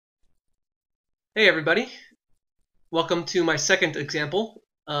Hey everybody, welcome to my second example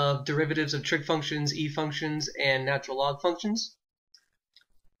of derivatives of trig functions, e-functions, and natural log functions.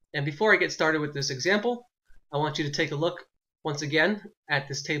 And before I get started with this example, I want you to take a look once again at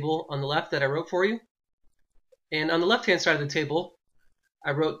this table on the left that I wrote for you. And on the left-hand side of the table,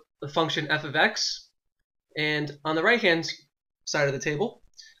 I wrote the function f of x, and on the right-hand side of the table,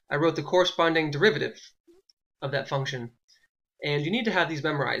 I wrote the corresponding derivative of that function. And you need to have these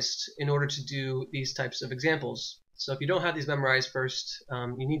memorized in order to do these types of examples. So if you don't have these memorized first,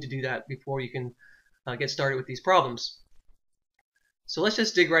 you need to do that before you can get started with these problems. So let's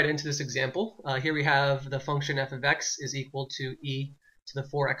just dig right into this example. Here we have the function f of x is equal to e to the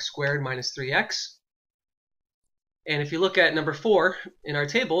 4x squared minus 3x. And if you look at number 4 in our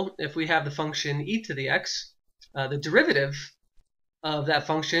table, if we have the function e to the x, the derivative of that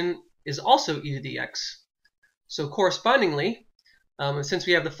function is also e to the x. So correspondingly, since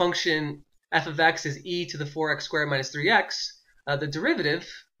we have the function f of x is e to the 4x squared minus 3x, the derivative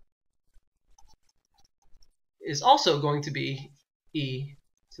is also going to be e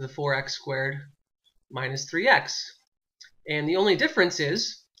to the 4x squared minus 3x. And the only difference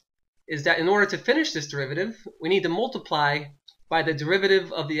is that in order to finish this derivative, we need to multiply by the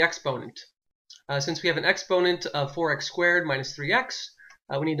derivative of the exponent. Since we have an exponent of 4x squared minus 3x,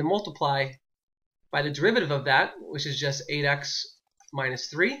 we need to multiply by the derivative of that, which is just 8x minus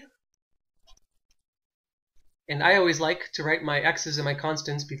 3. And I always like to write my x's and my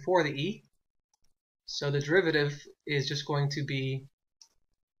constants before the e. So the derivative is just going to be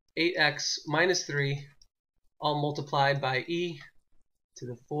 8x minus 3 all multiplied by e to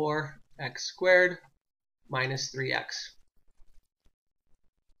the 4x squared minus 3x.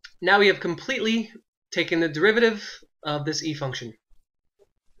 Now we have completely taken the derivative of this e function.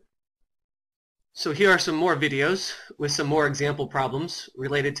 So here are some more videos with some more example problems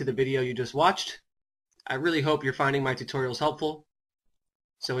related to the video you just watched. I really hope you're finding my tutorials helpful.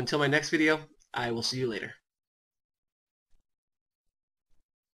 So until my next video, I will see you later.